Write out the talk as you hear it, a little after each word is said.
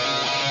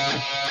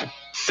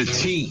The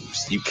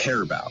teams you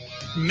care about.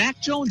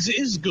 Mac Jones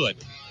is good.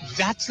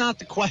 That's not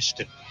the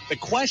question. The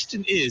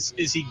question is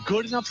he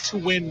good enough to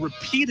win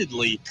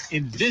repeatedly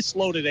in this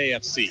loaded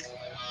AFC?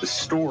 The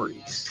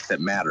stories that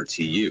matter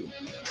to you.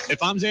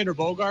 If I'm Xander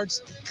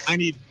Bogaerts, I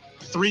need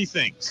 3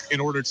 things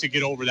in order to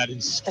get over that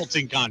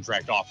insulting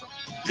contract offer.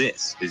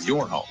 This is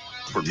your home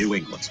for New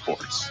England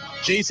sports.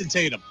 Jason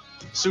Tatum,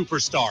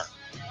 superstar.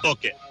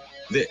 Book it.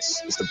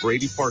 This is the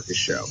Brady Farkas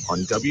Show on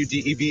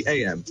WDEV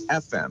AM,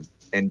 FM,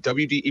 and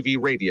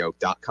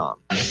WDEVradio.com.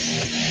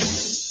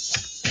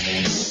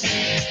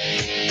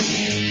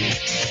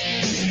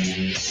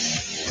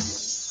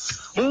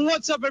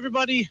 What's up,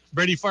 everybody?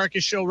 Brady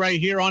Farkas Show right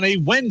here on a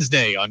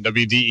Wednesday on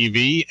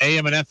WDEV,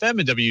 AM and FM,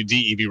 and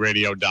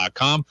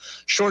WDEVradio.com.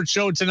 Short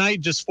show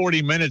tonight, just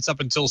 40 minutes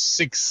up until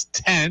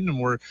 6:10, and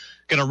we're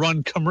going to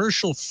run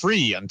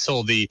commercial-free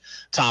until the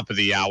top of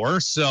the hour.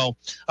 So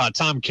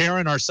Tom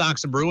Caron, our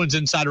Sox and Bruins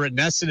insider at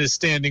Nesson, is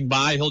standing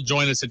by. He'll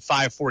join us at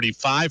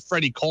 5:45.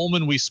 Freddie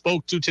Coleman we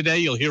spoke to today.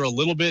 You'll hear a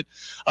little bit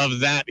of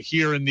that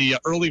here in the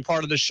early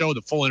part of the show.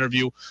 The full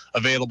interview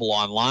available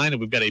online.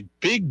 And we've got a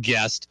big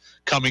guest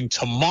coming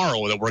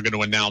tomorrow that we're going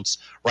to announce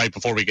right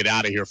before we get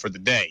out of here for the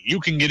day. You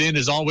can get in,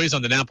 as always,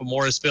 on the Napa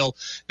Morrisville,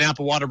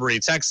 Napa Waterbury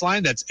text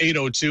line. That's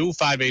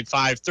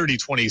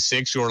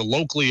 802-585-3026, your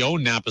locally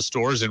owned Napa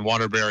stores in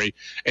Waterbury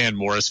and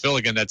Morrisville.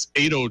 Again, that's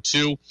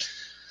 802,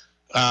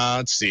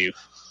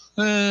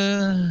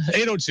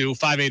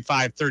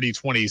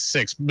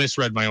 802-585-3026.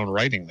 Misread my own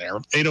writing there.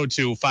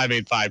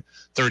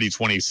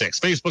 802-585-3026.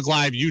 Facebook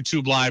Live,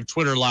 YouTube Live,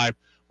 Twitter Live.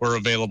 We're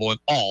available in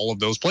all of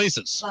those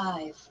places.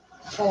 5,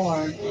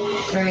 4,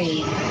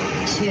 3,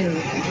 2,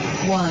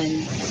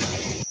 1.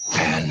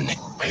 And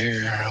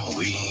here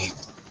we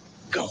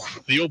go.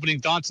 The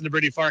opening thoughts in the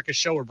Brady Farkas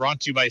Show are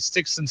brought to you by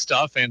Sticks and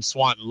Stuff and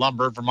Swanton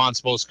Lumber,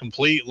 Vermont's most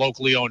complete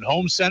locally owned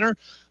home center.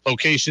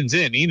 Locations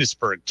in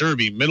Enosburg,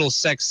 Derby,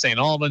 Middlesex, St.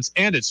 Albans,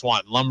 and at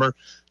Swanton Lumber.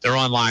 They're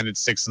online at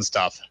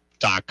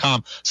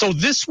sticksandstuff.com. So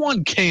this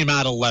one came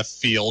out of left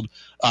field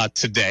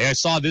today. I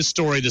saw this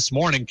story this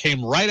morning,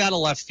 came right out of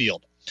left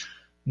field.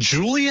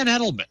 Julian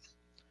Edelman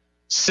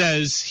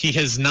says he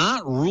has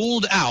not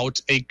ruled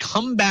out a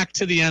comeback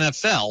to the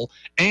NFL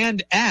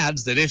and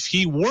adds that if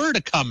he were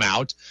to come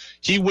out,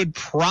 he would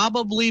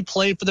probably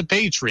play for the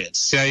Patriots,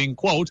 saying,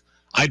 quote,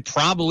 "I'd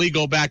probably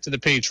go back to the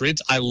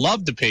Patriots. I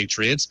love the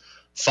Patriots.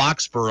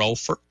 Foxborough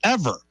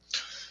forever."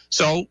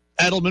 So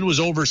Edelman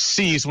was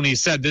overseas when he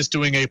said this,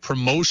 doing a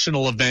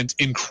promotional event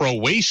in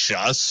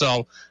Croatia.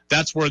 So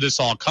that's where this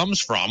all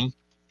comes from.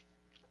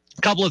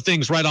 A couple of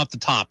things right off the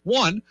top.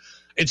 One,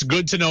 it's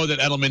good to know that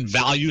Edelman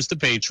values the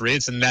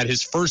Patriots and that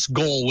his first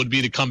goal would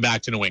be to come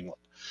back to New England.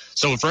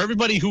 So for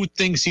everybody who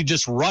thinks he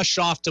just rushed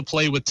off to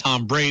play with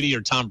Tom Brady or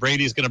Tom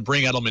Brady is going to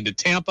bring Edelman to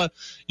Tampa,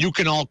 you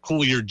can all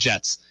cool your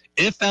jets.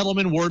 If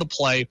Edelman were to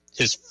play,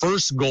 his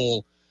first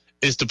goal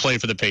is to play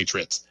for the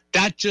Patriots.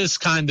 That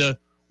just kind of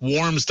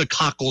warms the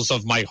cockles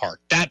of my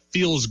heart. That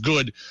feels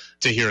good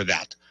to hear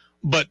that.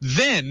 But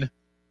then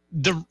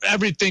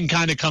everything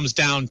kind of comes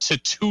down to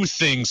 2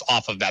 things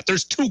off of that.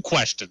 There's 2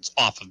 questions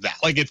off of that.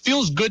 Like, it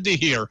feels good to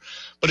hear,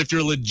 but if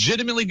you're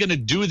legitimately going to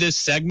do this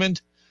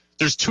segment,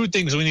 there's 2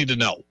 things we need to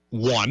know.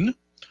 1,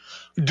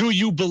 do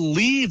you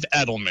believe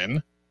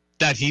Edelman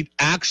that he'd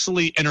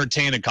actually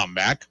entertain a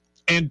comeback?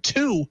 And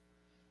 2,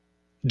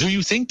 do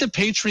you think the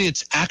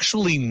Patriots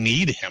actually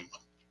need him?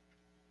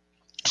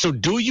 So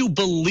do you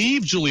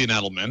believe Julian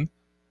Edelman,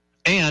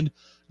 and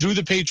do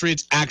the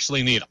Patriots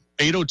actually need him?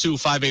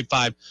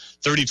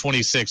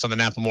 802-585-3026 on the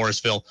Napa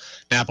Morrisville,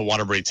 Napa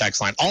Waterbury text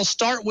line. I'll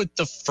start with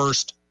the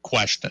first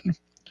question.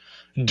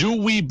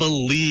 Do we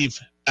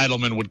believe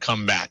Edelman would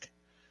come back?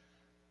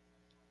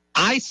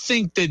 I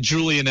think that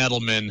Julian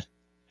Edelman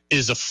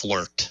is a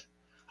flirt.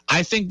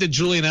 I think that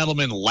Julian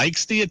Edelman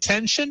likes the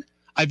attention.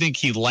 I think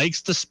he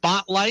likes the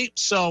spotlight.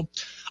 So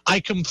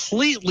I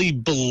completely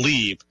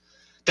believe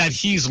that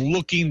he's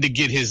looking to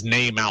get his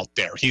name out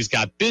there. He's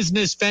got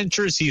business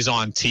ventures. He's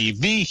on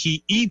TV.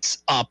 He eats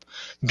up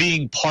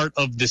being part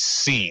of the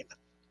scene.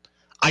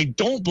 I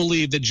don't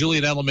believe that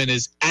Julian Edelman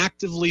is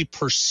actively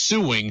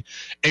pursuing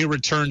a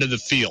return to the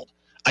field.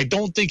 I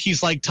don't think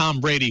he's like Tom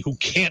Brady, who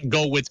can't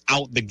go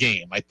without the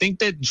game. I think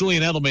that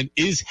Julian Edelman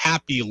is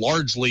happy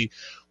largely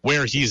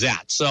where he's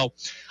at. So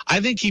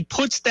I think he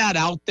puts that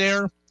out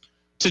there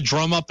to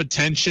drum up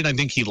attention. I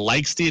think he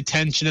likes the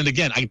attention. And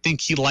again, I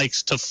think he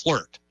likes to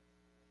flirt.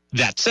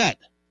 That said,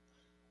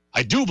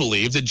 I do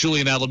believe that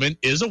Julian Edelman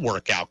is a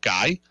workout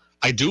guy.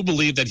 I do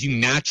believe that he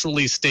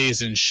naturally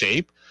stays in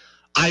shape.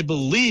 I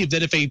believe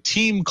that if a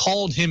team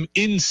called him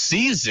in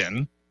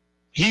season,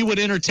 he would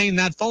entertain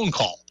that phone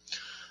call.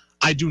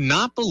 I do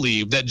not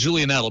believe that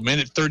Julian Edelman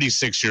at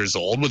 36 years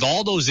old, with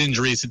all those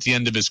injuries at the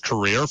end of his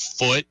career,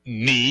 foot,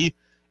 knee,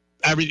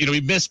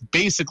 he missed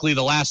basically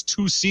the last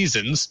 2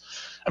 seasons.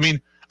 I mean,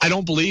 I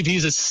don't believe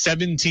he's a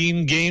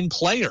 17-game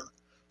player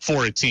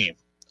for a team.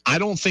 I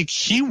don't think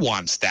he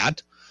wants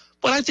that,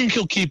 but I think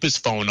he'll keep his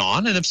phone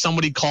on. And if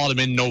somebody called him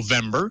in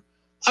November,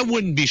 I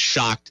wouldn't be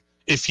shocked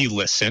if he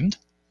listened.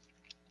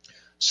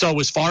 So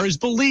as far as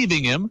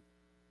believing him,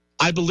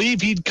 I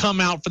believe he'd come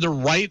out for the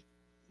right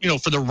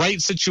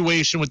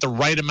situation with the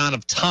right amount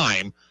of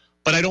time,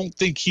 but I don't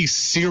think he's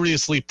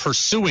seriously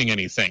pursuing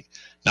anything.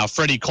 Now,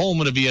 Freddie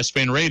Coleman of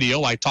ESPN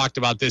Radio, I talked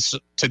about this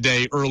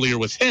today earlier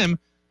with him.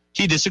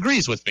 He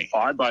disagrees with me.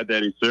 I buy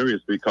that he's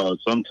serious because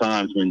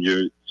sometimes when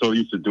you're so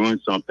used to doing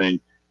something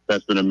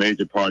that's been a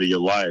major part of your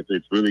life,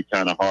 it's really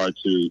kind of hard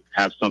to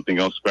have something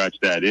else scratch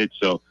that itch.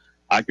 So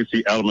I could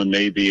see Edelman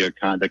maybe the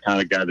kind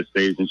of guy that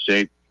stays in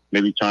shape,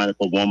 maybe trying to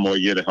for one more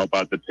year to help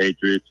out the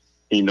Patriots.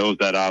 He knows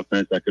that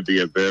offense. That could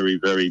be a very,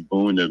 very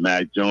boon to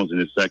Mac Jones in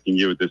his second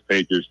year with this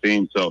Patriots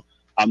team. So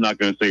I'm not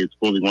going to say it's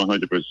fully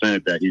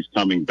 100% that he's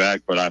coming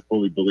back, but I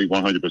fully believe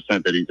 100%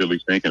 that he's at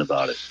least thinking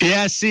about it.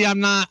 Yeah, see,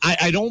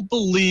 I don't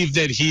believe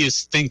that he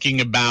is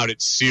thinking about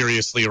it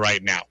seriously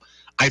right now.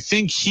 I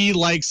think he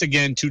likes,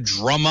 again, to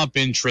drum up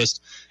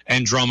interest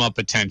and drum up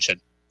attention.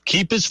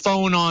 Keep his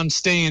phone on,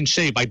 stay in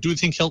shape. I do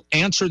think he'll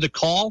answer the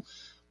call,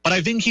 but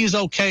I think he's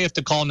okay if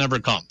the call never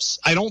comes.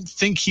 I don't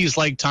think he's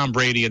like Tom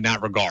Brady in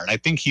that regard. I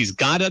think he's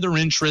got other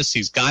interests,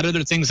 he's got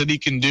other things that he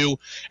can do,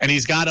 and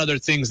he's got other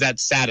things that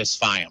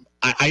satisfy him.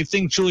 I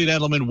think Julian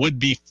Edelman would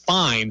be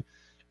fine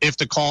if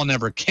the call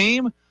never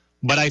came,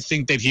 but I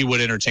think that he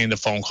would entertain the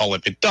phone call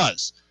if it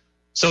does.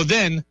 So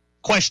then,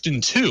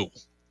 question 2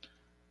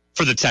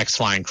 for the text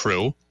line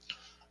crew.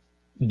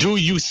 Do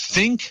you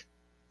think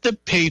the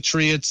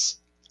Patriots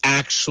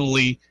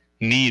actually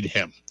need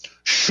him?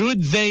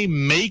 Should they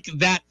make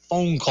that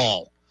phone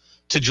call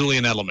to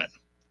Julian Edelman?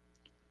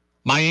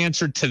 My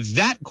answer to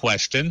that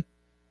question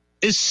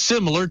is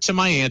similar to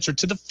my answer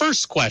to the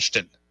first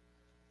question.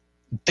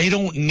 They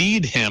don't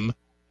need him,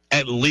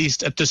 at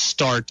least at the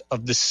start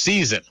of the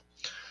season.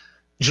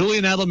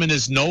 Julian Edelman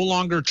is no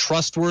longer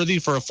trustworthy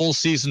for a full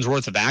season's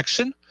worth of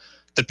action.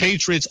 The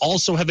Patriots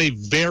also have a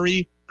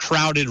very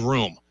crowded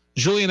room.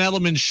 Julian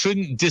Edelman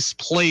shouldn't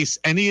displace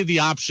any of the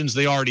options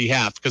they already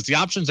have, because the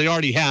options they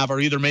already have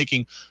are either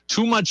making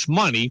too much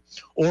money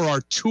or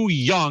are too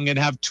young and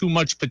have too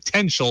much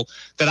potential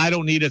that I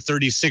don't need a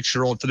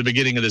 36-year-old for the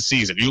beginning of the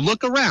season. You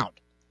look around,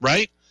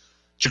 right?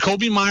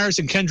 Jacoby Myers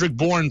and Kendrick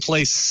Bourne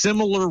play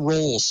similar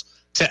roles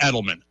to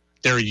Edelman.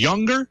 They're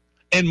younger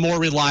and more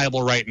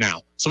reliable right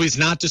now, so he's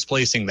not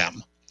displacing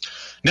them.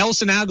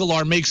 Nelson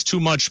Aguilar makes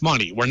too much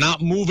money. We're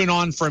not moving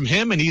on from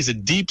him, and he's a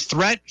deep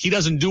threat. He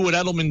doesn't do what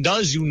Edelman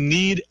does. You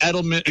need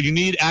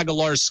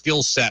Aguilar's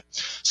skill set,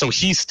 so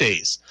he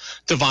stays.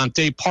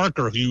 Devontae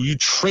Parker, who you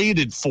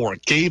traded for,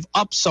 gave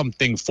up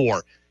something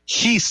for,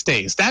 he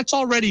stays. That's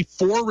already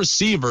 4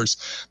 receivers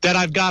that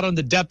I've got on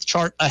the depth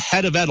chart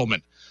ahead of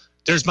Edelman.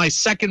 There's my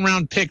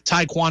second-round pick,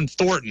 Tyquan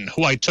Thornton,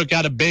 who I took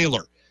out of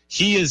Baylor.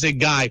 He is a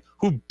guy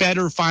who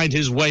better find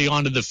his way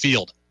onto the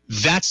field.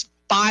 That's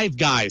 5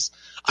 guys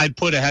I'd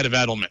put ahead of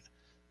Edelman.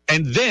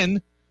 And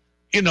then,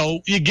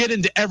 you get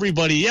into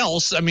everybody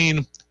else. I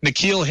mean,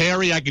 N'Keal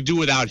Harry, I could do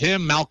without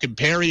him. Malcolm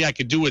Perry, I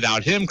could do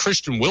without him.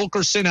 Christian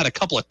Wilkerson had a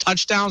couple of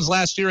touchdowns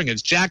last year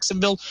against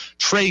Jacksonville.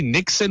 Trey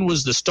Nixon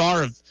was the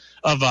star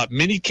of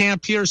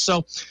minicamp here.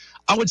 So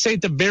I would say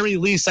at the very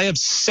least, I have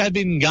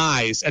 7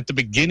 guys at the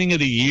beginning of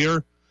the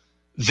year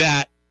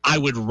that I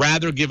would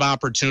rather give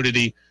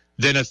opportunity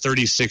than a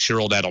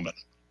 36-year-old Edelman.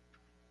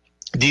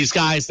 These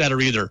guys that are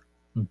either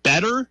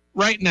better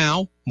right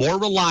now, more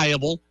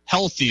reliable,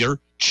 healthier,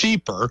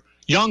 cheaper,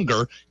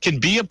 younger, can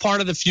be a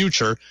part of the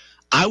future.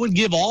 I would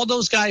give all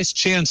those guys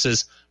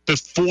chances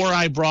before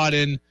I brought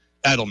in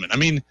Edelman. I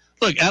mean,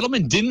 look,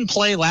 Edelman didn't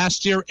play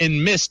last year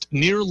and missed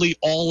nearly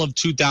all of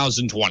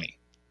 2020.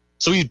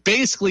 So he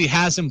basically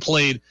hasn't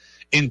played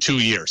in 2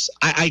 years.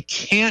 I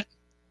can't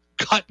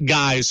cut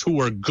guys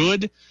who are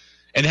good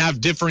and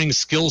have differing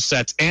skill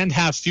sets and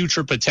have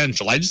future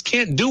potential. I just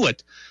can't do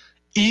it,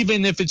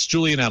 even if it's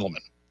Julian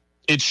Edelman.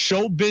 It's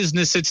show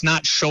business. It's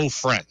not show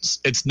friends.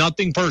 It's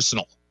nothing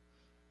personal.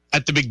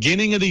 At the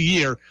beginning of the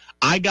year,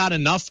 I got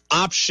enough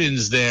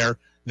options there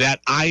that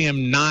I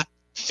am not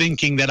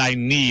thinking that I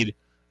need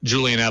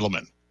Julian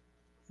Edelman.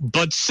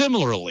 But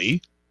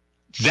similarly,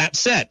 that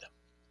said,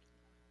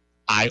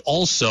 I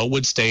also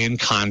would stay in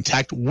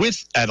contact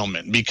with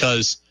Edelman,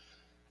 because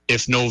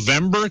if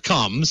November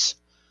comes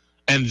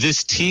and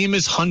this team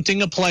is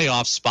hunting a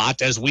playoff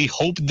spot, as we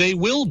hope they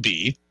will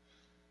be,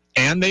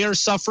 and they are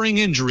suffering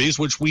injuries,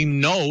 which we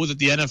know that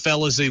the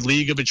NFL is a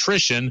league of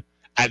attrition,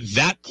 at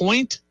that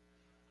point,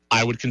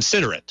 I would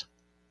consider it.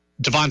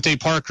 Devontae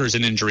Parker is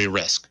an injury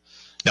risk.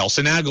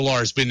 Nelson Aguilar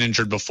has been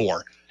injured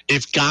before.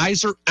 If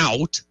guys are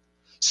out,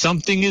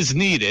 something is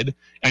needed,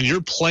 and you're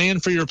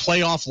playing for your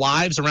playoff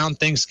lives around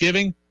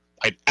Thanksgiving,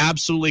 I'd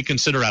absolutely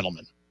consider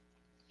Edelman.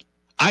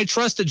 I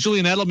trust that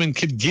Julian Edelman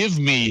could give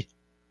me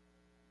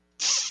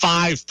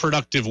 5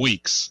 productive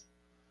weeks.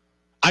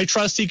 I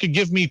trust he could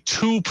give me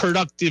 2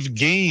 productive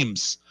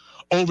games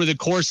over the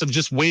course of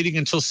just waiting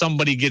until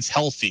somebody gets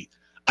healthy.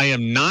 I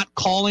am not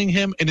calling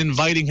him and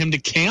inviting him to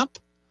camp.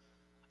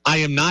 I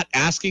am not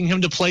asking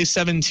him to play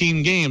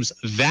 17 games.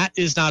 That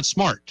is not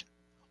smart.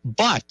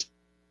 But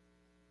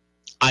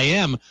I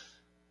am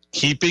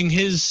keeping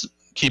his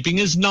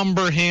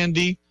number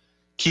handy,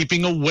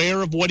 keeping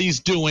aware of what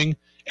he's doing,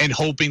 and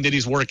hoping that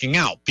he's working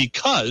out,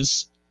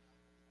 because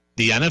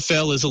the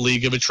NFL is a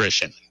league of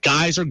attrition.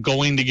 Guys are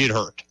going to get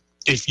hurt.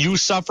 If you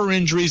suffer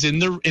injuries in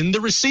the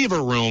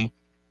receiver room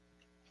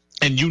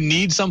and you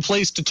need some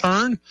place to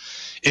turn,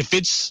 if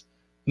it's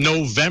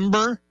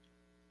November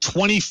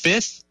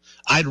 25th,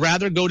 I'd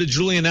rather go to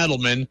Julian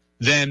Edelman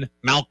than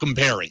Malcolm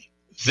Perry.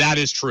 That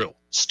is true.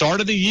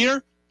 Start of the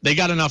year, they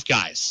got enough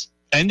guys.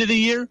 End of the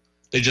year,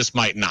 they just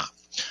might not.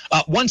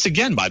 Once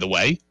again, by the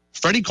way,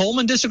 Freddie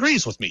Coleman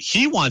disagrees with me.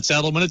 He wants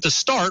Edelman at the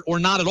start or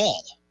not at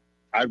all.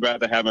 I'd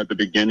rather have him at the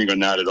beginning or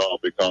not at all,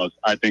 because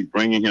I think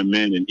bringing him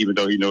in, and even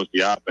though he knows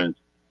the offense,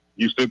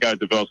 you still got to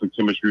develop some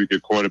chemistry with your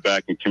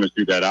quarterback and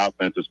chemistry with that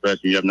offense,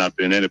 especially you have not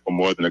been in it for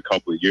more than a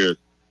couple of years.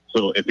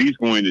 So if he's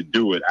going to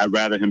do it, I'd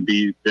rather him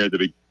be there at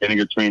the beginning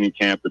of training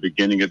camp, the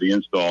beginning of the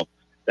install,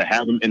 to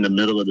have him in the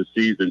middle of the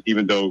season,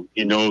 even though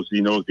he knows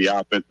the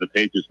offense, the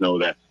Patriots know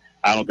that.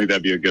 I don't think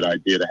that'd be a good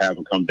idea to have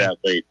him come that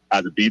late.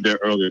 Either be there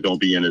early or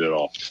don't be in it at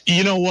all.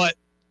 You know what?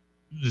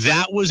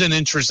 That was an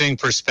interesting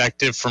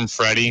perspective from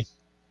Freddie,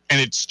 and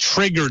it's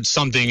triggered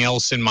something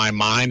else in my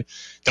mind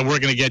that we're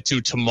going to get to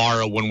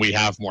tomorrow when we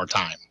have more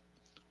time.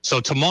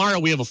 So tomorrow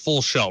we have a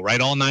full show, right?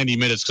 All 90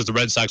 minutes, because the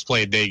Red Sox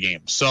play a day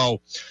game.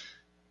 So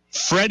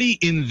Freddie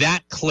in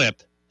that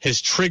clip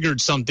has triggered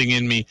something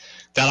in me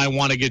that I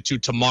want to get to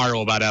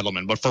tomorrow about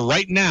Edelman. But for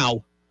right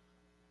now,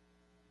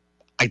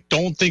 I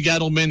don't think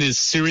Edelman is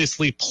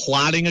seriously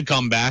plotting a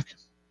comeback,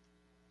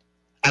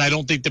 and I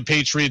don't think the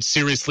Patriots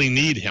seriously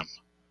need him.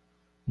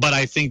 But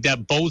I think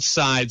that both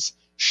sides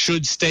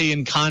should stay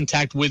in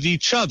contact with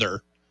each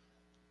other,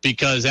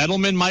 because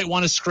Edelman might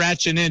want to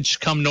scratch an inch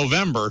come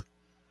November,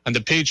 and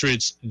the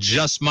Patriots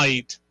just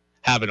might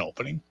have an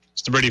opening.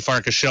 It's the Brady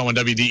Farkas Show on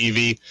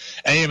WDEV,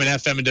 AM and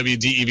FM and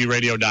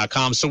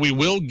WDEVradio.com. So we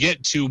will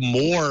get to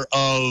more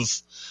of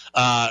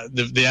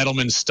the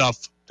Edelman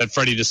stuff that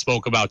Freddie just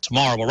spoke about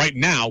tomorrow. But right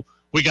now,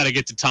 we got to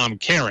get to Tom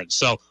Caron.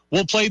 So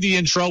we'll play the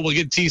intro. We'll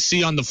get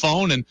TC on the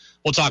phone, and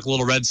we'll talk a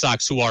little Red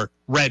Sox, who are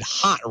red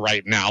hot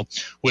right now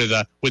with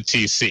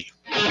TC.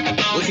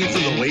 Looking for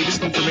the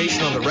latest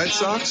information on the Red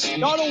Sox?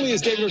 Not only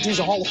is David Ortiz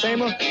a Hall of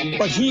Famer,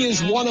 but he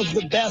is one of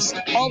the best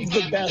of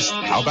the best.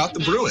 How about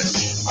the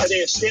Bruins? Are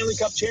they a Stanley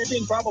Cup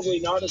champion? Probably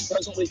not as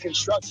presently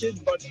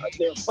constructed, but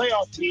they're a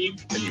playoff team.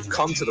 Then you've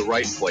come to the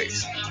right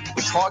place.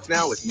 We talk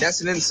now with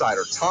NESN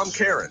insider Tom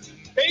Caron.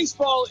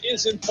 Baseball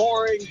isn't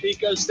boring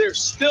because there's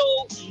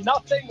still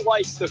nothing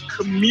like the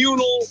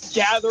communal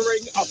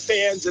gathering of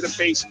fans at a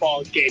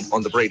baseball game.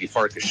 On the Brady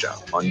Farkas Show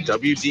on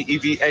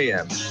WDEV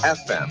AM,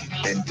 FM,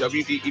 and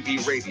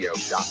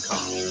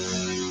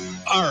WDEVradio.com.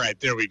 All right,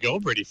 there we go.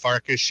 Brady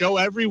Farkas Show.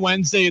 Every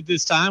Wednesday at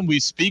this time, we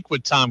speak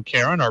with Tom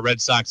Caron, our Red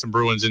Sox and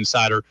Bruins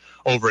insider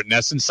over at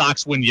NESN.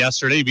 Sox win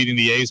yesterday, beating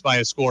the A's by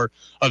a score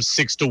of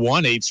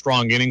 6-1. 8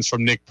 strong innings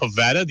from Nick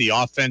Pivetta. The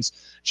offense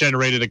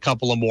generated a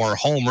couple of more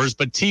homers.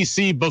 But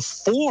TC,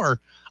 before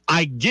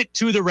I get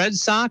to the Red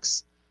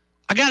Sox,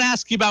 I got to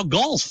ask you about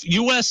golf.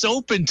 U.S.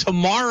 Open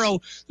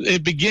tomorrow.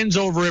 It begins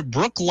over at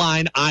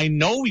Brookline. I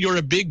know you're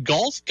a big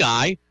golf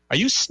guy. Are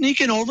you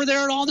sneaking over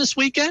there at all this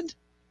weekend?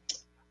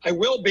 I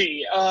will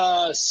be.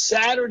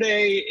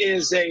 Saturday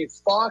is a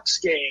Fox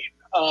game,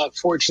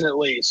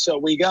 fortunately. So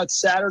we got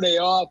Saturday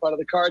off out of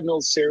the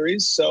Cardinals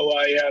series. So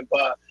I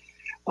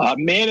have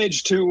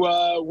managed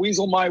to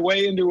weasel my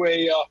way into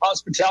a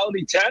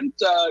hospitality tent.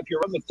 If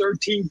you're on the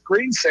 13th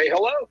green, say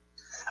hello.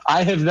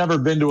 I have never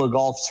been to a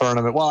golf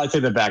tournament. Well, I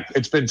take that back.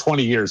 It's been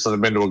 20 years since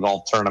I've been to a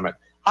golf tournament.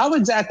 How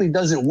exactly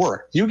does it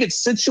work? Do you get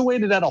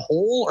situated at a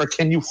hole, or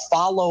can you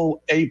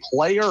follow a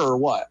player, or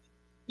what?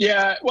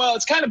 Yeah, well,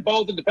 it's kind of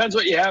both. It depends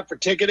what you have for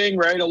ticketing,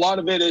 right? A lot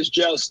of it is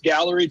just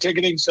gallery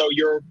ticketing, so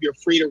you're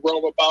free to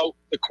roam about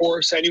the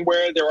course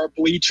anywhere. There are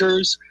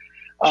bleachers.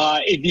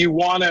 If you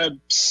want to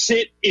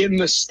sit in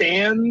the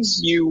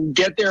stands, you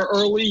get there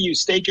early, you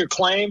stake your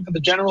claim for the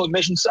general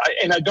admission side.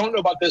 And I don't know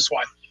about this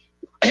one.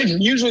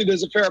 Usually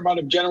there's a fair amount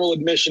of general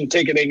admission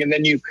ticketing, and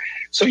then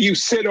you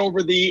sit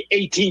over the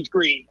 18th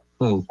green.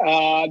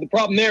 The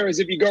problem there is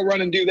if you go run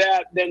and do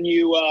that, then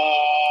you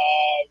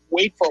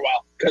wait for a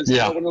while, because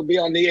no one will be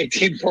on the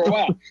 18th for a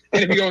while.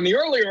 And if you go in the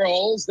earlier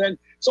holes, then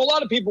so a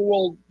lot of people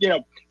will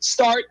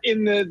start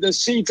in the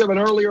seats of an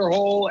earlier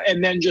hole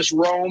and then just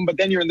roam, but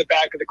then you're in the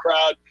back of the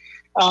crowd.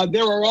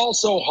 There are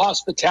also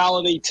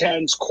hospitality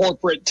tents,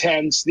 corporate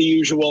tents, the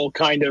usual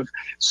kind of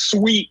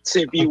suites,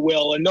 if you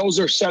will, and those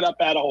are set up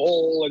at a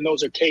hole, and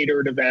those are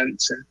catered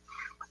events. And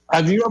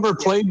have you ever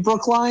played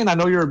Brookline? I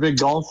know you're a big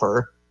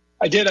golfer.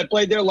 I did. I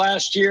played there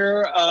last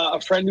year.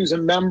 A friend who's a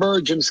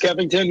member, Jim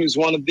Skeffington, who's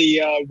one of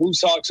the Woo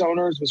Sox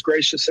owners, was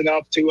gracious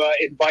enough to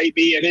invite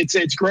me. And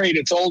it's great.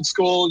 It's old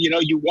school.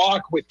 You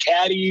walk with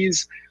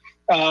caddies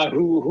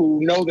who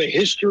know the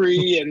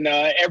history and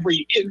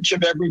every inch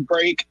of every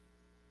break.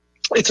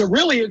 It's a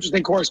really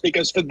interesting course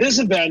because for this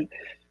event,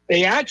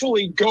 they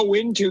actually go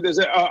into, there's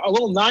a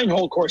little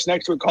 9-hole course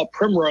next to it called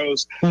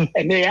Primrose,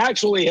 and they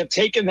actually have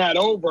taken that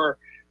over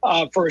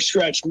for a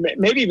stretch,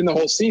 maybe even the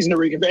whole season to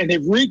reconfigure. And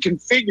they've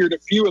reconfigured a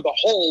few of the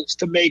holes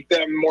to make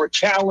them more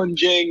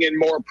challenging and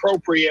more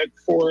appropriate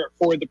for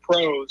the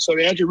pros. So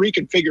they had to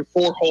reconfigure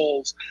 4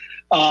 holes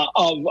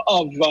of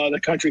the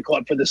country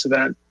club for this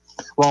event.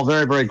 Well,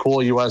 very, very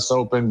cool. U.S.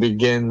 Open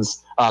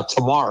begins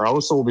tomorrow,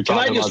 so we'll be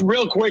talking about... Can I just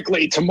real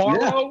quickly,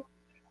 tomorrow,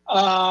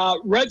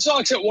 Red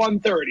Sox at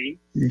 1:30.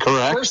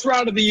 Correct. First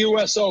round of the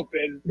U.S.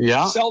 Open.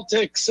 Yeah.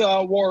 Celtics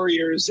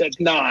Warriors at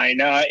 9.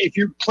 If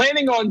you're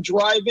planning on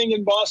driving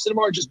in Boston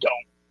tomorrow, just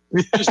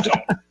don't. Just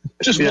don't.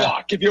 Just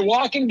walk. If you're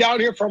walking down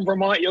here from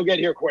Vermont, you'll get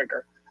here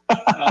quicker.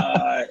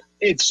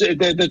 It's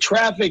the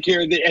traffic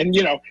here,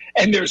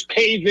 and there's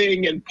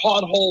paving and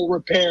pothole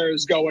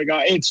repairs going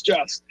on. It's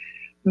just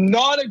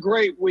not a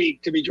great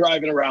week to be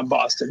driving around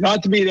Boston.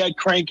 Not to be that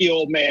cranky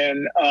old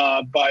man,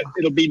 but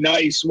it'll be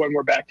nice when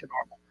we're back to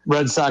normal.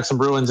 Red Sox and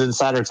Bruins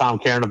insider Tom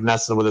Caron of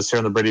Nesson with us here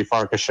on the Brady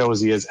Farkas Show, as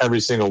he is every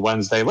single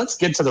Wednesday. Let's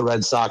get to the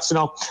Red Sox.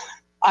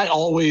 I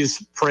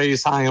always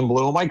praise Chaim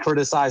Bloom. I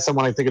criticize him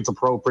when I think it's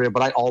appropriate,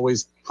 but I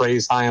always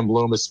praise Chaim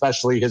Bloom,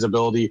 especially his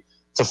ability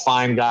to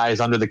find guys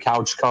under the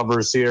couch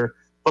covers here.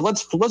 But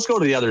let's go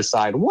to the other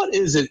side. What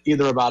is it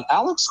either about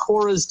Alex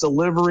Cora's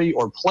delivery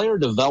or player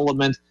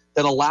development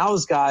that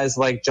allows guys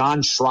like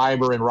John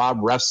Schreiber and Rob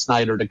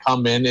Refsnyder to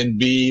come in and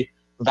be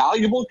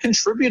valuable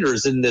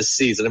contributors in this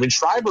season? I mean,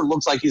 Schreiber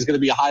looks like he's going to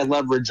be a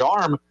high-leverage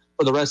arm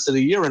for the rest of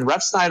the year, and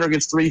Refsnyder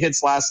gets 3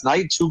 hits last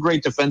night, 2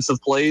 great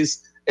defensive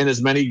plays in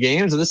as many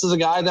games, and this is a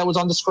guy that was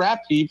on the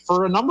scrap heap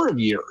for a number of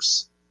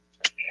years.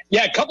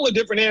 Yeah, a couple of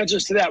different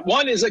answers to that.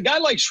 One is a guy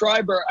like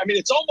Schreiber, I mean,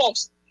 it's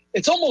almost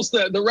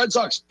the Red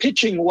Sox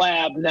pitching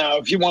lab now,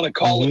 if you want to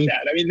call it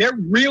that. I mean, they're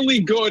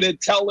really good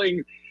at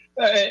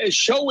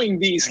showing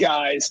these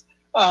guys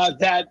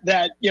that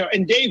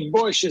and Dave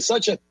Bush is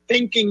such a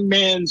thinking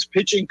man's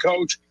pitching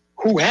coach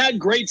who had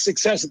great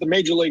success at the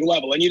major league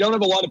level. And you don't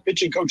have a lot of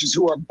pitching coaches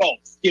who are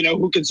both,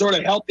 who can sort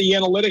of help the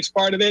analytics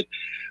part of it.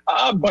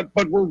 But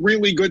we're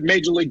really good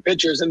major league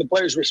pitchers, and the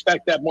players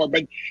respect that more.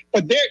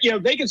 But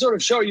they can sort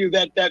of show you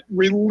that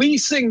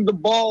releasing the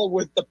ball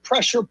with the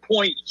pressure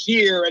point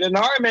here at an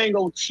arm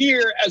angle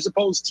here as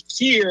opposed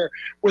to here,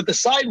 with the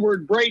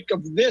sideward break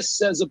of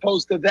this as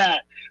opposed to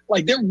that.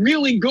 Like, they're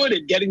really good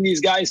at getting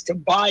these guys to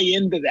buy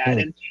into that.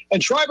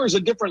 And Schreiber's a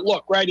different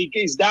look, right?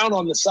 He's down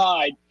on the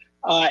side,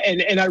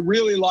 and I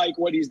really like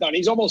what he's done.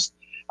 He's almost,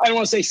 I don't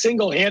want to say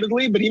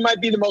single-handedly, but he might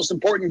be the most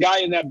important guy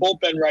in that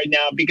bullpen right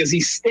now because he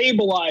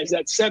stabilized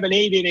that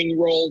 7-8 inning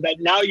role that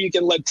now you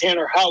can let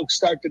Tanner Houck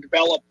start to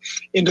develop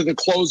into the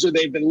closer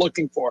they've been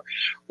looking for.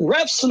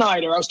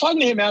 Refsnyder, I was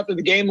talking to him after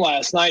the game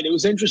last night. It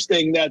was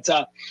interesting that,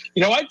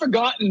 I'd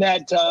forgotten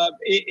that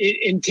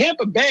in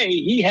Tampa Bay,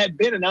 he had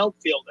been an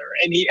outfielder,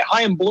 and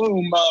Chaim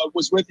Bloom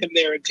was with him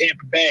there in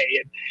Tampa Bay.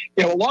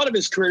 And, a lot of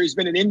his career, he's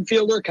been an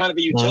infielder, kind of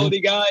a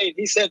utility guy. And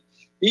he said,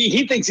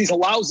 he thinks he's a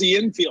lousy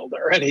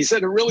infielder, and he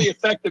said it really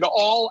affected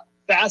all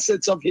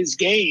facets of his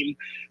game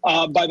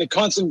by the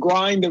constant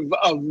grind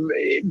of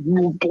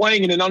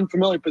playing in an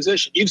unfamiliar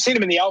position. You've seen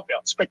him in the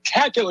outfield.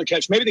 Spectacular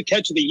catch, maybe the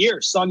catch of the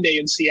year Sunday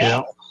in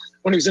Seattle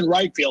when he was in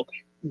right field.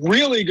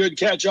 Really good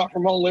catch off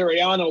Ramon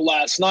Liriano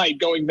last night,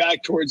 going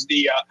back towards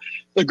the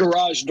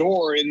garage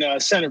door in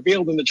center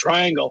field in the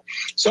triangle.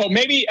 So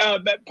maybe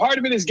part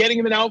of it is getting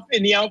him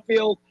in the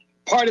outfield.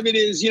 Part of it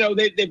is,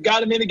 they've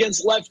got him in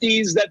against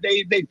lefties that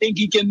they think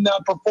he can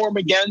perform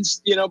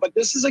against, but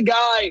this is a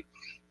guy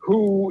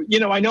who,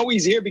 I know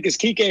he's here because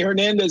Kike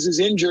Hernandez is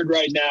injured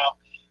right now,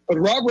 but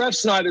Rob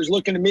Refsnyder's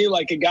looking to me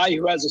like a guy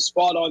who has a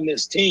spot on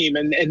this team,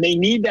 and they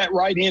need that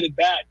right-handed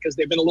bat because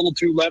they've been a little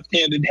too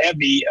left-handed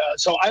heavy.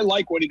 So I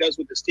like what he does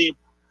with this team.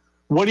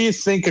 What do you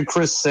think of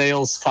Chris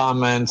Sale's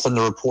comments and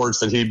the reports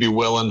that he'd be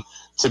willing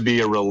to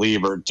be a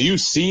reliever? Do you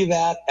see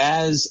that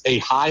as a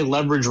high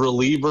leverage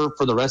reliever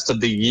for the rest of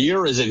the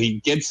year? Is it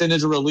he gets in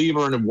as a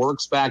reliever and it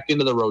works back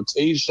into the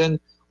rotation?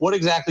 What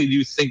exactly do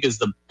you think is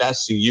the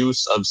best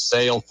use of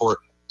Sale for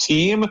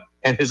team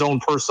and his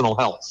own personal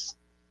health?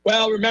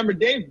 Well, remember,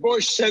 Dave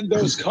Bush said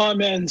those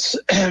comments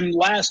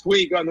last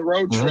week on the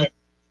road trip.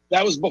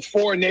 That was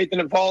before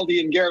Nathan Eovaldi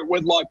and Garrett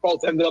Whitlock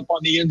both ended up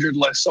on the injured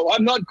list. So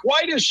I'm not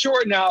quite as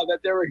sure now that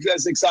they're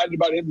as excited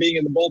about him being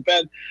in the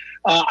bullpen.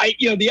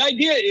 The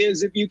idea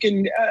is if you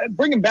can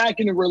bring him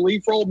back in a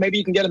relief role, maybe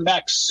you can get him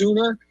back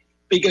sooner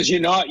because you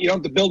don't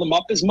have to build him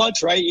up as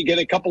much, right? You get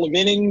a couple of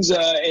innings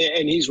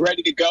and he's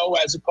ready to go,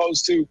 as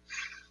opposed to,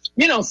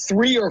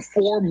 3 or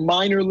 4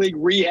 minor league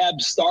rehab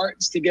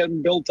starts to get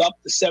him built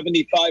up to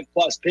 75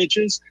 plus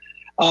pitches.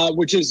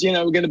 Which is,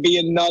 going to be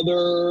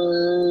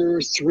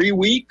another 3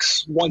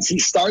 weeks once he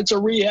starts a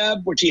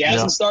rehab, which he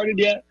hasn't started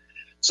yet.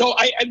 So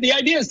the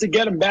idea is to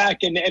get him back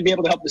and be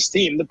able to help this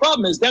team. The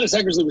problem is, Dennis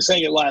Eckersley was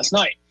saying it last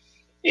night.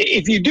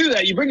 If you do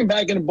that, you bring him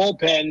back in a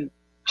bullpen,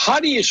 how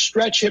do you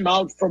stretch him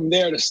out from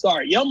there to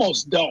start? You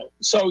almost don't.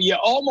 So you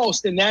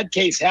almost, in that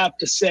case, have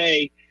to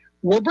say,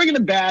 we're bringing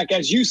him back,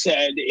 as you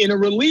said, in a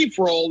relief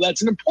role.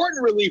 That's an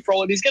important relief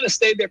role, and he's going to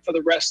stay there for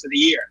the rest of the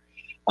year.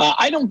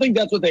 I don't think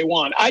that's what they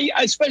want. I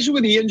especially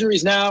with the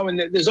injuries now, and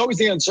there's always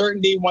the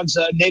uncertainty once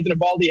Nathan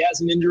Eovaldi has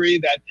an injury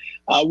that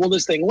will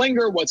this thing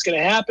linger? What's going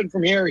to happen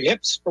from here?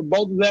 Hips for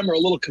both of them are a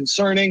little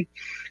concerning.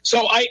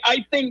 So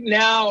I think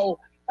now,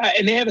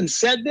 and they haven't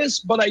said this,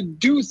 but I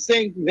do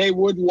think they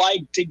would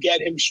like to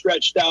get him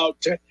stretched out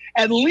to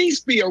at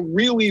least be a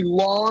really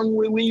long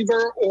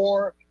reliever,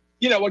 or,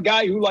 you know, a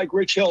guy who like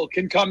Rich Hill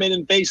can come in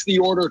and face the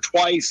order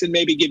twice and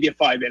maybe give you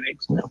 5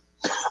 innings. Yeah.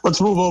 Let's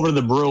move over to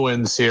the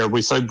Bruins here.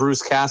 We saw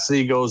Bruce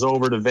Cassidy goes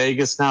over to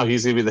Vegas now.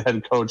 He's going to be the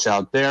head coach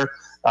out there.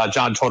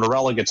 John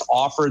Tortorella gets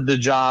offered the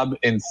job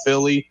in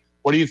Philly.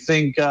 What do you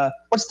think?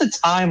 What's the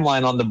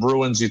timeline on the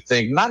Bruins, you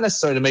think? Not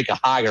necessarily to make a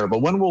hire,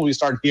 but when will we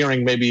start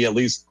hearing maybe at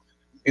least,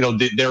 you know,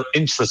 their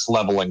interest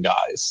level in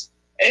guys?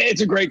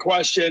 It's a great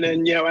question.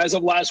 And, you know, as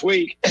of last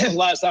week,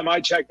 last time I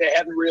checked, they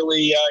hadn't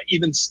really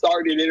even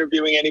started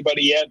interviewing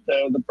anybody yet.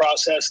 The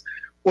process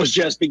was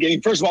just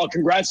beginning. First of all,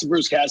 congrats to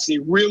Bruce Cassidy,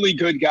 really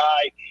good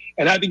guy.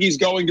 And I think he's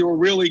going to a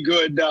really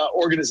good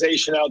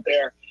organization out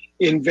there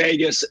in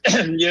Vegas.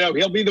 You know,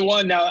 he'll be the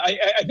one. Now,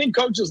 I think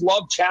coaches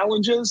love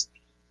challenges.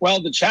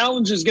 Well, the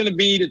challenge is going to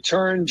be to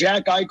turn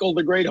Jack Eichel,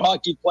 the great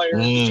hockey player,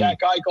 Jack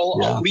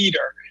Eichel, a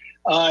leader.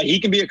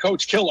 He can be a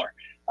coach killer.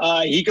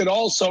 He could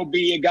also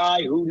be a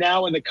guy who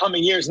now in the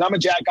coming years, and I'm a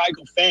Jack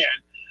Eichel fan,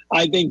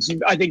 I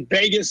think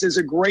Vegas is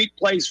a great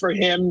place for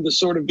him to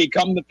sort of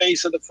become the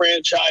face of the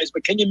franchise.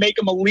 But can you make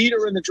him a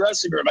leader in the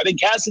dressing room? I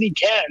think Cassidy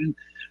can,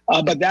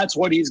 but that's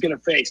what he's going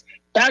to face.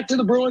 Back to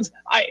the Bruins,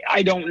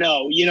 I don't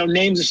know. You know,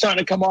 names are starting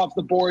to come off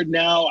the board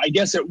now. I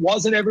guess it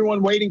wasn't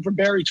everyone waiting for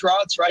Barry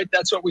Trotz, right?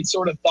 That's what we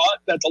sort of thought,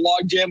 that the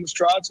logjam was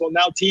Trotz. Well,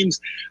 now teams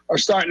are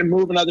starting to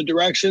move in other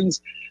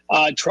directions.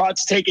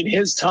 Trotz taking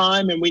his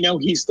time, and we know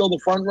he's still the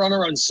front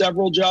runner on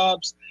several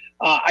jobs.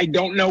 I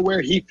don't know where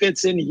he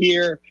fits in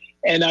here,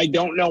 and I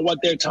don't know what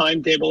their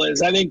timetable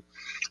is. I think,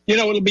 you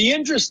know, it'll be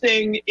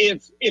interesting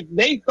if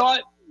they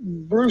thought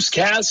Bruce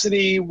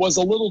Cassidy was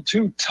a little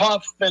too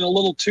tough and a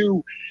little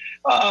too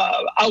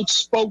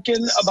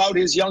outspoken about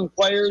his young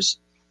players.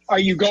 Are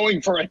you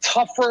going for a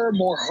tougher,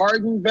 more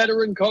hardened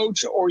veteran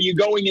coach, or are you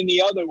going in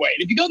the other way?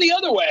 And if you go the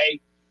other way,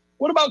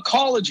 what about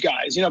college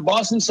guys? You know,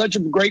 Boston's such a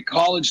great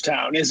college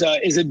town. Is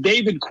a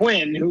David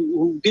Quinn,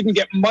 who didn't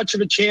get much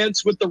of a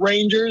chance with the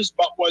Rangers,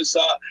 but was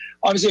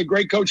obviously a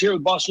great coach here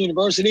with Boston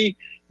University.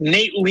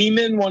 Nate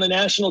Lehman won a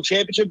national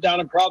championship down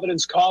at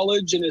Providence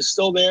College and is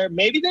still there.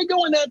 Maybe they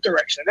go in that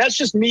direction. That's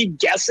just me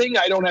guessing.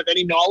 I don't have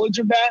any knowledge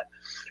of that.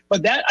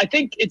 But that, I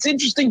think it's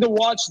interesting to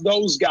watch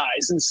those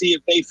guys and see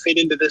if they fit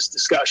into this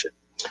discussion.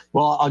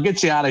 Well, I'll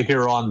get you out of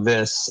here on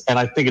this, and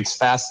I think it's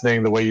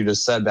fascinating the way you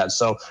just said that.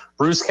 So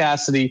Bruce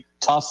Cassidy,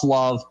 tough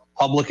love,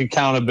 public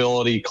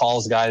accountability,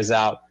 calls guys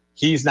out.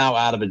 He's now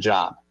out of a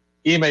job.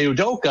 Ime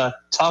Udoka,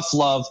 tough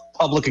love,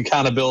 public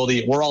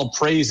accountability. We're all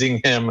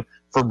praising him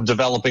for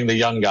developing the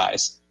young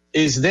guys.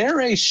 Is there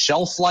a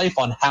shelf life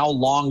on how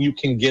long you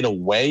can get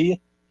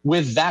away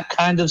with that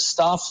kind of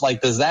stuff?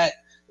 Like, does that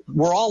 –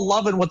 we're all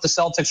loving what the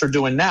Celtics are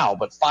doing now,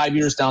 but 5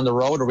 years down the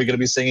road, are we going to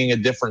be singing a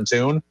different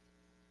tune?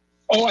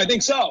 Oh, I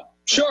think so.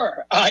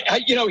 Sure.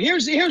 You know,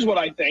 here's what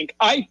I think.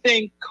 I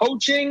think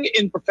coaching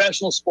in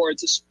professional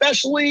sports,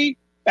 especially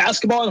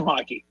basketball and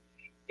hockey,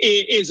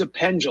 is a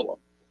pendulum.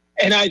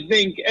 And I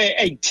think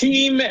a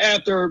team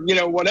after, you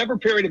know, whatever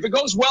period, if it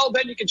goes well,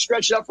 then you can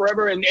stretch it out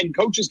forever and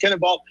coaches can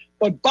evolve.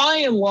 But by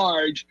and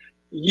large,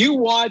 you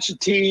watch a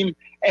team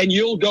and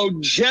you'll go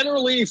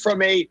generally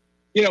from a,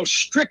 you know,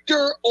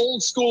 stricter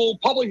old school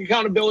public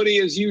accountability,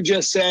 as you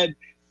just said.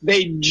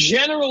 They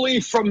generally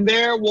from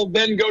there will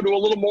then go to a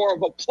little more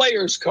of a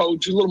player's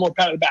coach, a little more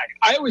pat on the back.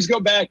 I always go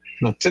back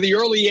to the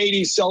early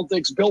 80s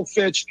Celtics. Bill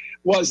Fitch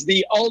was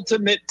the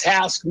ultimate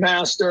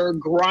taskmaster,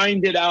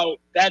 grind it out,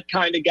 that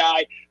kind of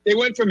guy. They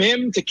went from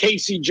him to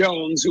Casey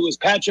Jones, who was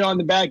pat you on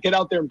the back, get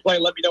out there and play,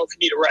 let me know if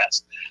you need a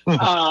rest.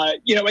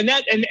 You know,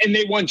 and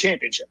they won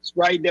championships,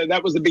 right?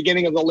 That was the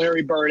beginning of the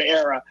Larry Bird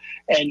era.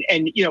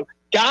 And you know,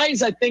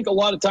 guys, I think a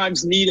lot of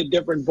times need a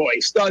different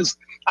voice.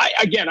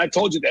 Again, I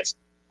told you this.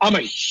 I'm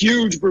a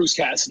huge Bruce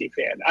Cassidy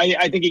fan.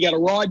 I think he got a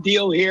raw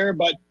deal here,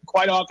 but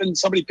quite often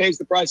somebody pays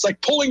the price. Like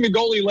pulling the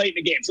goalie late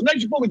in the game.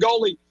 Sometimes you pull the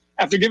goalie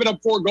after giving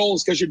up 4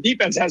 goals because your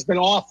defense has been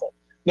awful.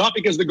 Not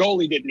because the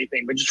goalie did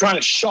anything, but you're trying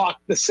to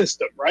shock the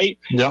system, right?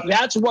 Yep.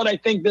 That's what I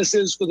think this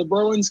is for the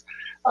Bruins.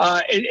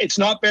 It's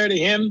not fair to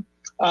him,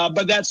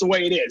 but that's the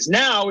way it is.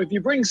 Now, if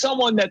you bring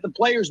someone that the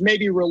players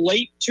maybe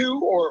relate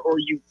to or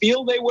you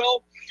feel they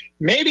will,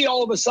 maybe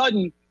all of a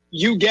sudden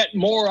you get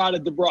more out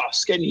of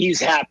DeBrusk and he's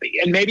happy.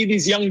 And maybe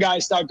these young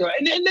guys start to,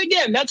 and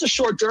again, that's a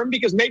short term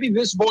because maybe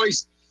this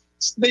voice,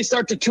 they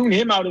start to tune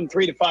him out in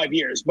 3 to 5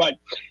 years. But,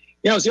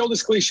 you know, it's the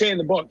oldest cliche in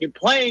the book. You're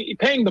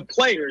paying the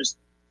players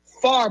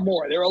far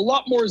more. There are a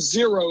lot more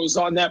zeros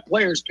on that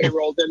player's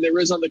payroll than there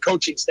is on the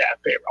coaching staff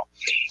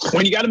payroll.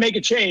 When you got to make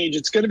a change,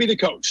 it's going to be the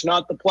coach,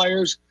 not the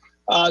players.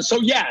 So,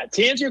 yeah,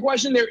 to answer your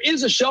question, there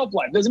is a shelf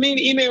life. Doesn't mean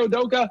Ime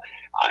Udoka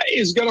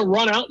is going to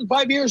run out in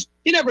 5 years.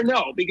 You never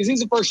know because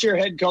he's a first-year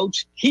head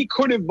coach. He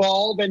could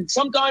evolve, and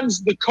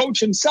sometimes the coach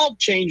himself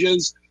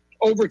changes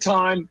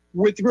overtime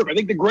with the group. I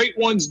think the great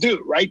ones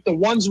do, right? The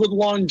ones with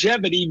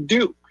longevity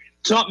do.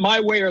 It's not my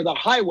way or the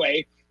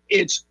highway.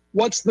 It's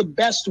what's the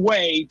best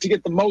way to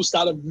get the most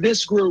out of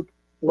this group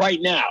right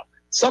now.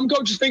 Some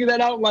coaches figure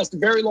that out and last a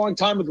very long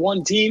time with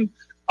one team.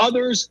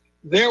 Others,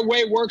 their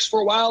way works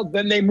for a while,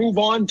 then they move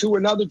on to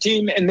another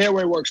team, and their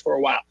way works for a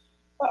while.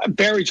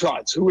 Barry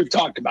Trotz, who we've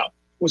talked about,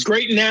 was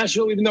great in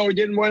Nashville, even though he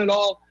didn't win it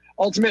all.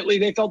 Ultimately,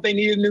 they felt they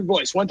needed a new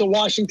voice. Went to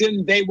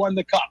Washington, they won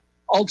the cup.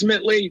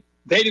 Ultimately,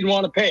 they didn't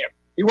want to pay him.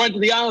 He went to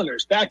the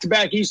Islanders,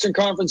 back-to-back Eastern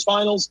Conference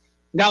Finals.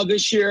 Now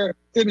this year,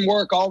 didn't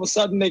work. All of a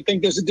sudden, they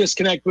think there's a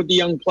disconnect with the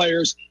young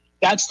players.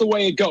 That's the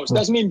way it goes.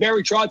 Doesn't mean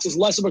Barry Trotz is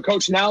less of a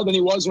coach now than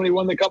he was when he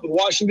won the cup with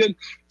Washington.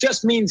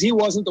 Just means he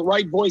wasn't the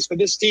right voice for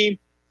this team.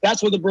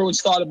 That's what the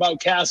Bruins thought about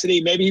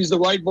Cassidy. Maybe he's the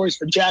right voice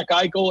for Jack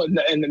Eichel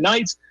and the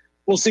Knights.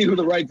 We'll see who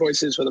the right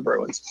voice is for the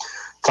Bruins.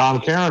 Tom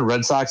Caron,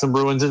 Red Sox and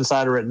Bruins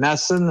insider at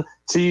Nesson.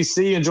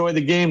 TC, enjoy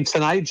the game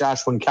tonight.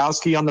 Josh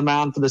Winkowski on the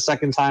mound for the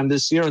second time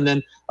this year. And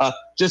then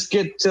just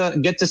get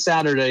to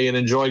Saturday and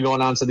enjoy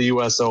going on to the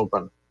U.S.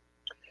 Open.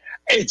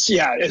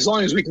 As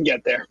long as we can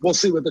get there. We'll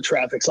see what the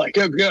traffic's like.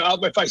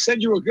 If I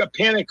send you a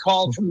panic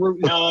call from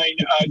Route 9,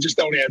 just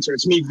don't answer.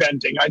 It's me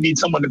venting. I need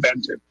someone to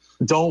vent to.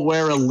 Don't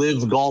wear a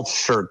Live Golf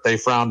shirt. They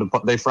frown upon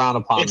it's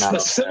that.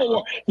 It's the Civil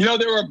War.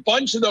 There were a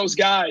bunch of those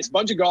guys, a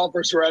bunch of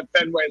golfers who were at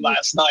Fenway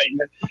last night.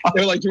 And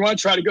they were like, you want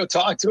to try to go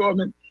talk to them?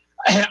 And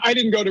I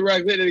didn't go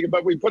directly,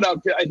 but we put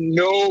out,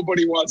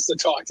 nobody wants to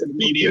talk to the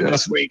media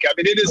this week. I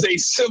mean, it is a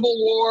civil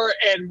war,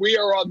 and we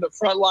are on the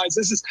front lines.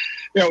 This is,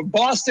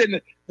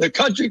 Boston, the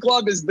country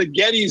club is the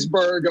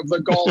Gettysburg of the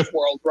golf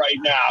world right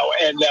now.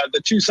 And the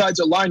two sides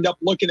are lined up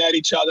looking at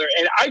each other.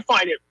 And I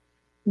find it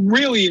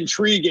really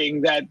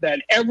intriguing that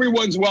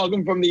everyone's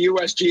welcome from the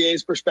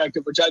USGA's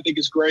perspective, which I think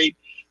is great.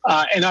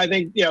 And I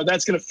think,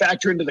 that's going to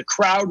factor into the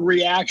crowd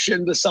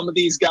reaction to some of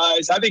these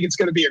guys. I think it's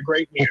going to be a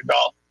great meet of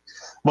golf.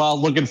 Well,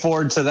 looking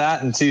forward to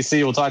that. And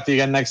TC, we'll talk to you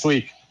again next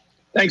week.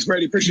 Thanks,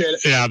 Brady. Appreciate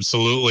it. Yeah,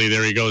 absolutely.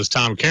 There he goes,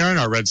 Tom Caron,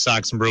 our Red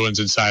Sox and Bruins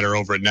insider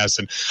over at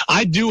Nesson.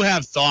 I do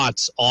have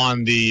thoughts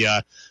on the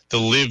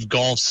Live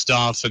Golf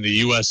stuff and the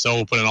U.S.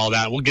 Open and all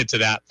that. We'll get to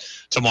that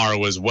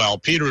tomorrow as well.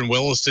 Peter in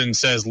Williston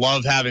says,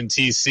 love having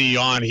TC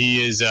on.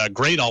 He is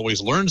great,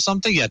 always learn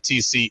something. Yeah,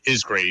 TC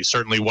is great. He's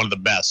certainly one of the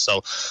best.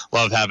 So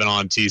love having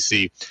on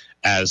TC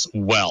as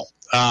well.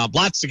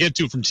 Lots to get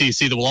to from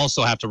TC that we'll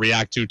also have to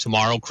react to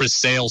tomorrow. Chris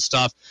Sale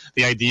stuff,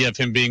 the idea of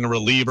him being a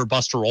reliever.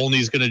 Buster Olney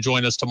is going to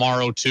join us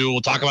tomorrow, too.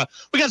 We'll talk about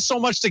 – we got so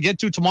much to get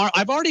to tomorrow.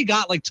 I've already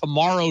got,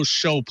 tomorrow's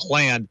show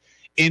planned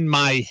in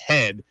my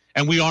head,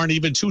 and we aren't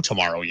even to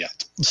tomorrow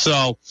yet.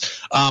 So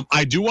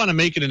I do want to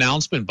make an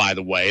announcement, by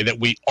the way, that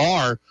we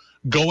are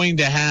going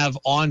to have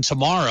on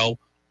tomorrow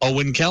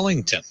Owen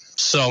Kellington.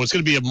 So it's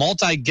going to be a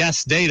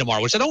multi-guest day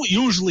tomorrow, which I don't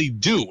usually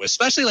do,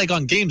 especially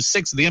on Game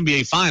 6 of the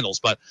NBA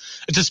Finals, but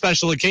it's a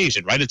special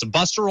occasion, right? It's a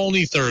Buster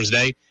Olney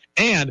Thursday,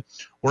 and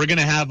we're going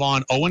to have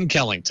on Owen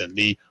Kellington,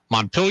 the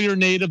Montpelier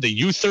native, the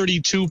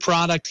U32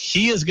 product.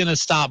 He is going to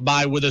stop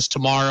by with us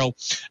tomorrow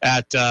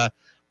at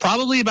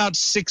probably about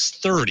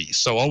 6:30.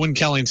 So Owen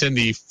Kellington,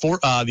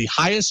 the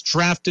highest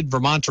drafted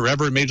Vermonter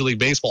ever in Major League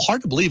Baseball.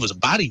 Hard to believe it was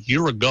about a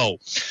year ago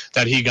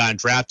that he got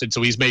drafted.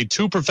 So he's made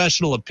 2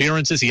 professional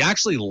appearances. He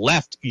actually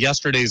left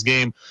yesterday's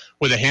game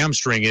with a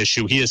hamstring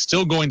issue. He is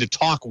still going to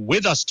talk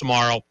with us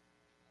tomorrow,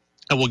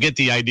 and we'll get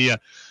the idea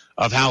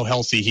of how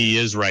healthy he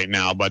is right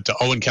now. But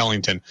Owen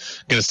Kellington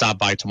going to stop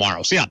by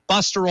tomorrow. So, yeah,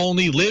 Buster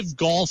Olney, Live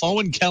Golf,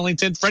 Owen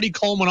Kellington, Freddie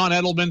Coleman on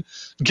Edelman.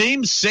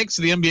 Game 6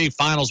 of the NBA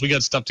Finals. We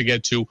got stuff to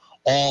get to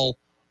all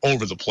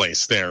over the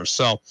place there.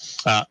 So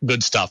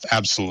good stuff.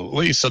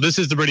 Absolutely. So this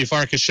is the Brady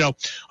Farkas Show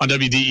on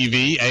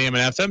WDEV, AM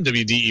and FM,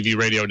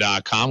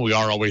 WDEVradio.com. We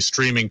are always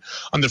streaming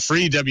on the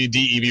free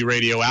WDEV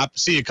radio app.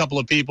 See a couple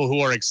of people who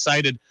are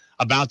excited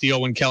about the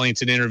Owen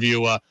Kellington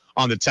interview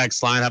on the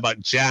text line. How about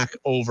Jack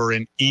over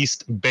in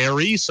East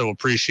Barry? So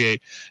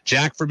appreciate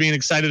Jack for being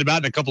excited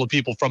about it. And a couple of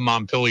people from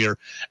Montpelier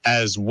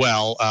as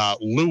well.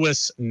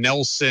 Lewis,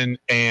 Nelson,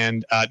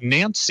 and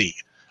Nancy.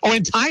 Oh,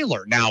 and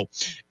Tyler now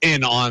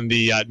in on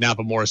the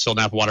Napa Morrisville,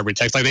 Napa Waterbury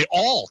text. They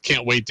all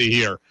can't wait to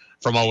hear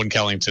from Owen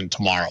Kellington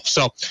tomorrow.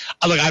 So,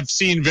 look, I've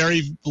seen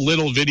very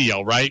little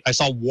video, right? I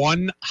saw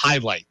one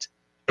highlight.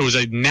 It was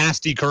a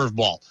nasty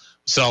curveball.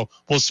 So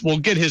we'll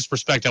get his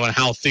perspective on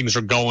how things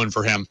are going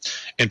for him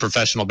in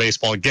professional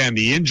baseball. Again,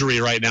 the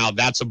injury right now,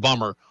 that's a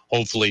bummer.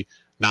 Hopefully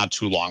not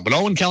too long. But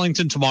Owen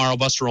Kellington tomorrow,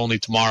 Buster Olney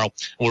tomorrow.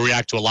 We'll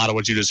react to a lot of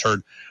what you just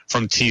heard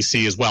from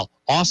TC as well.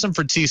 Awesome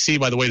for TC,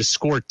 by the way, to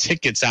score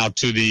tickets out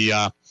to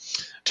the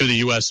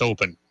U.S.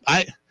 Open.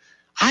 I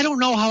don't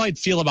know how I'd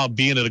feel about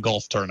being at a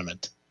golf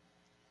tournament.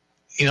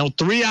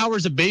 3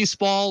 hours of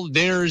baseball,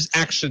 there's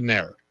action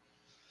there.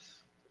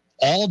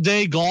 All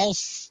day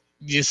golf,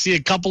 you see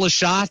a couple of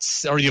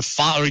shots, or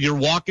you're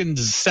walking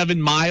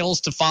 7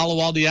 miles to follow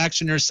all the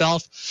action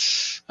yourself.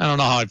 I don't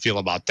know how I'd feel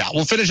about that.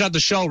 We'll finish out the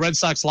show. Red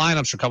Sox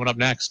lineups are coming up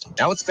next.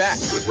 Now it's back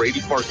to the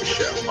Brady Farkas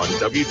Show on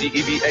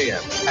WDEV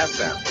AM,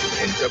 FM,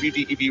 and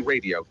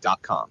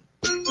WDEVradio.com.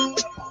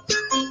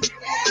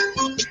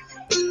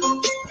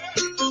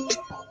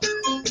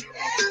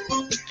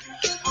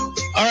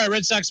 right,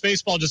 Red Sox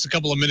baseball just a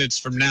couple of minutes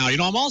from now.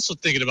 I'm also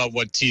thinking about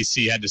what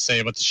TC had to say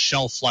about the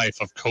shelf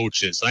life of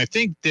coaches. And I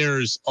think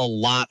there's a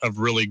lot of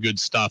really good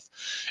stuff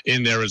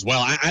in there as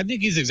well. I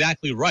think he's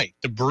exactly right.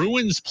 The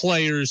Bruins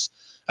players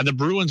and the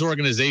Bruins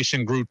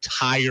organization grew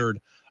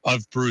tired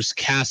of Bruce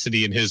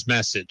Cassidy and his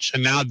message,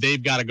 and now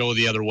they've got to go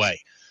the other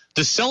way.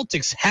 The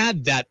Celtics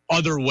had that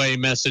other way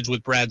message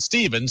with Brad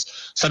Stevens,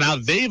 so now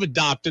they've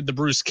adopted the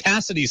Bruce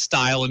Cassidy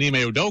style in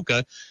Ime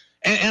Udoka,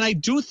 and I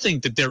do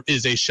think that there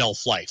is a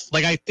shelf life.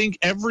 Like, I think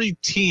every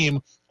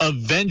team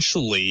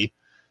eventually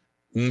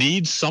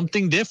needs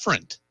something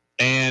different,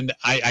 and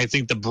I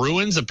think the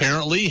Bruins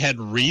apparently had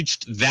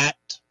reached that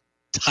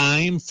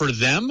time for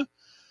them.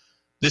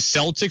 The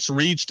Celtics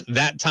reached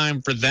that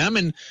time for them,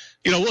 and,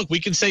 look,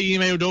 we can say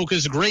Ime Udoka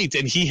is great,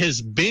 and he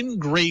has been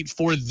great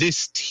for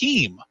this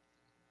team.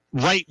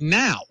 Right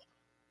now,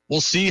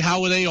 we'll see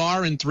how they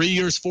are in 3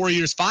 years, 4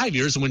 years, 5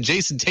 years. And when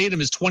Jason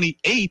Tatum is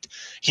 28,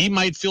 he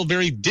might feel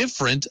very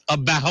different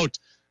about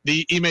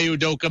the Ime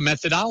Udoka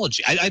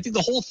methodology. I think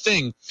the whole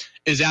thing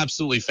is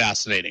absolutely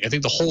fascinating.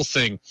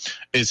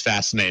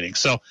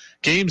 So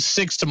Game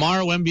 6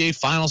 tomorrow, NBA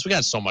Finals. We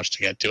got so much to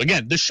get to.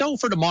 Again, the show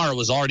for tomorrow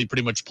was already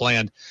pretty much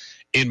planned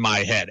in my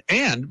head.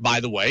 And, by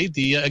the way,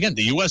 the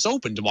U.S.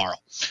 Open tomorrow.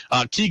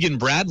 Keegan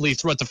Bradley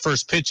threw out the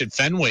first pitch at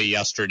Fenway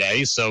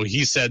yesterday, so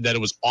he said that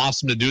it was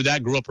awesome to do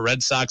that. Grew up a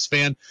Red Sox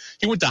fan.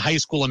 He went to high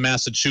school in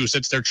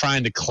Massachusetts. They're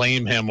trying to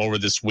claim him over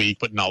this week,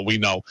 but no, we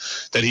know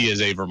that he is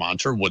a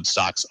Vermonter,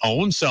 Woodstock's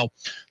own. So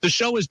the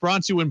show is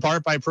brought to you in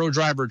part by Pro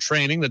Driver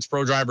Training. That's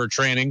Pro Driver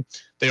Training.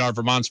 They are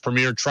Vermont's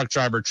premier truck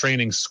driver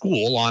training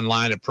school,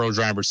 online at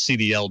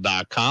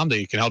prodrivercdl.com.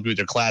 They can help you with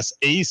your Class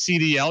A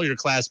CDL, your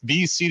Class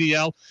B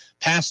CDL,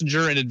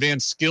 passenger and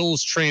advanced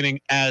skills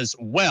training as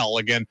well.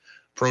 Again,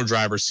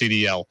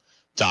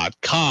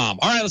 prodrivercdl.com.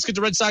 All right, let's get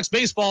to Red Sox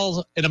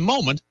baseball in a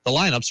moment. The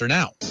lineups are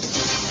now.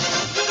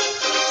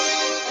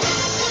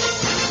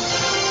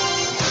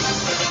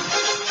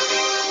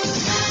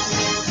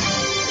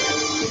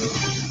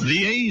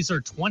 The A's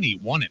are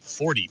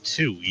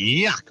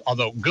 21-42. Yuck,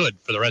 although good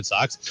for the Red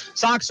Sox.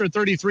 Sox are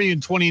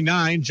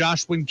 33-29.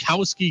 Josh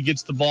Winkowski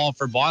gets the ball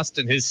for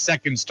Boston, his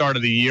second start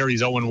of the year.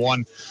 He's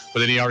 0-1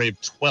 with an ERA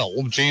of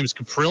 12. James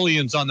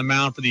Caprillian's on the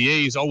mound for the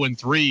A's,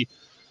 0-3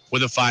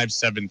 with a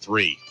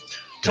 5.73.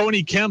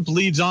 Tony Kemp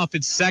leads off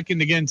at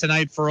second again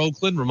tonight for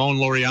Oakland. Ramon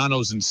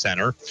Laureano's in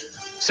center.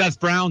 Seth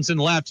Brown's in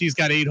left. He's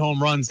got 8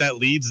 home runs. That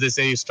leads this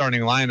A's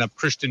starting lineup.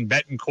 Christian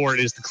Bettencourt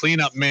is the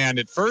cleanup man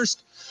at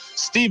first.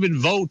 Stephen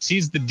Vogt,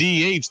 he's the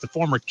DH, the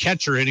former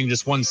catcher, hitting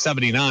just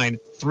 179.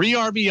 3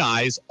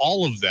 RBIs,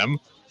 all of them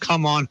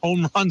come on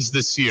home runs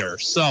this year.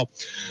 So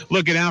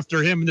looking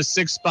after him in the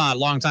 6th spot,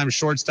 longtime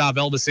shortstop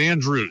Elvis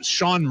Andrus.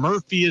 Sean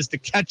Murphy is the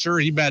catcher.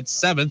 He bats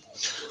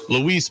 7th.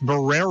 Luis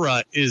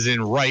Barrera is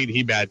in right.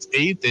 He bats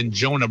 8th. And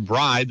Jonah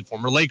Bride, the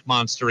former Lake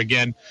Monster,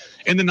 again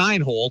in the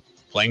 9 hole,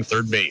 playing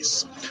third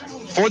base.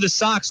 For the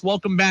Sox,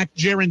 welcome back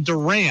Jarren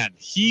Duran.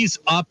 He's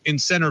up in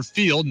center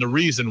field, and the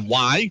reason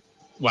why,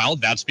 well,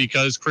 that's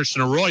because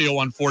Christian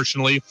Arroyo,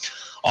 unfortunately,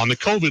 on the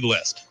COVID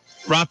list.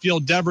 Rafael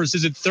Devers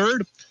is at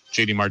third.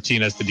 J.D.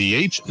 Martinez, the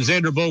DH.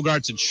 Xander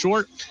Bogaerts at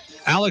short.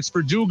 Alex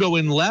Verdugo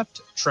in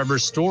left. Trevor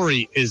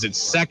Story is at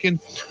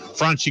second.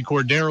 Franchi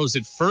Cordero's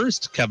at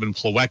first. Kevin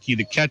Plawecki,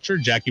 the catcher.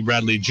 Jackie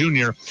Bradley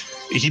Jr.,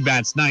 he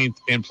bats 9th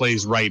and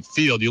plays right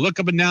field. You look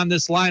up and down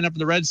this lineup of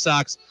the Red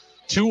Sox,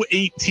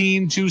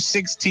 218,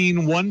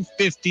 216,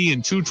 150,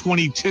 and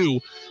 222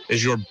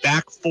 is your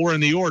back 4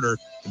 in the order.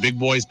 The big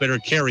boys better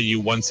carry you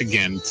once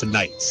again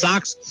tonight.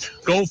 Sox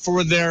go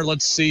for their,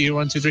 let's see,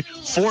 1, 2, 3,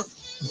 4,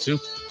 2,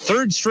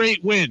 third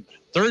straight win.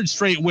 Third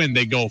straight win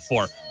they go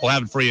for. We'll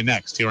have it for you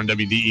next here on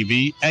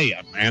WDEV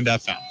AM and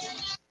FM.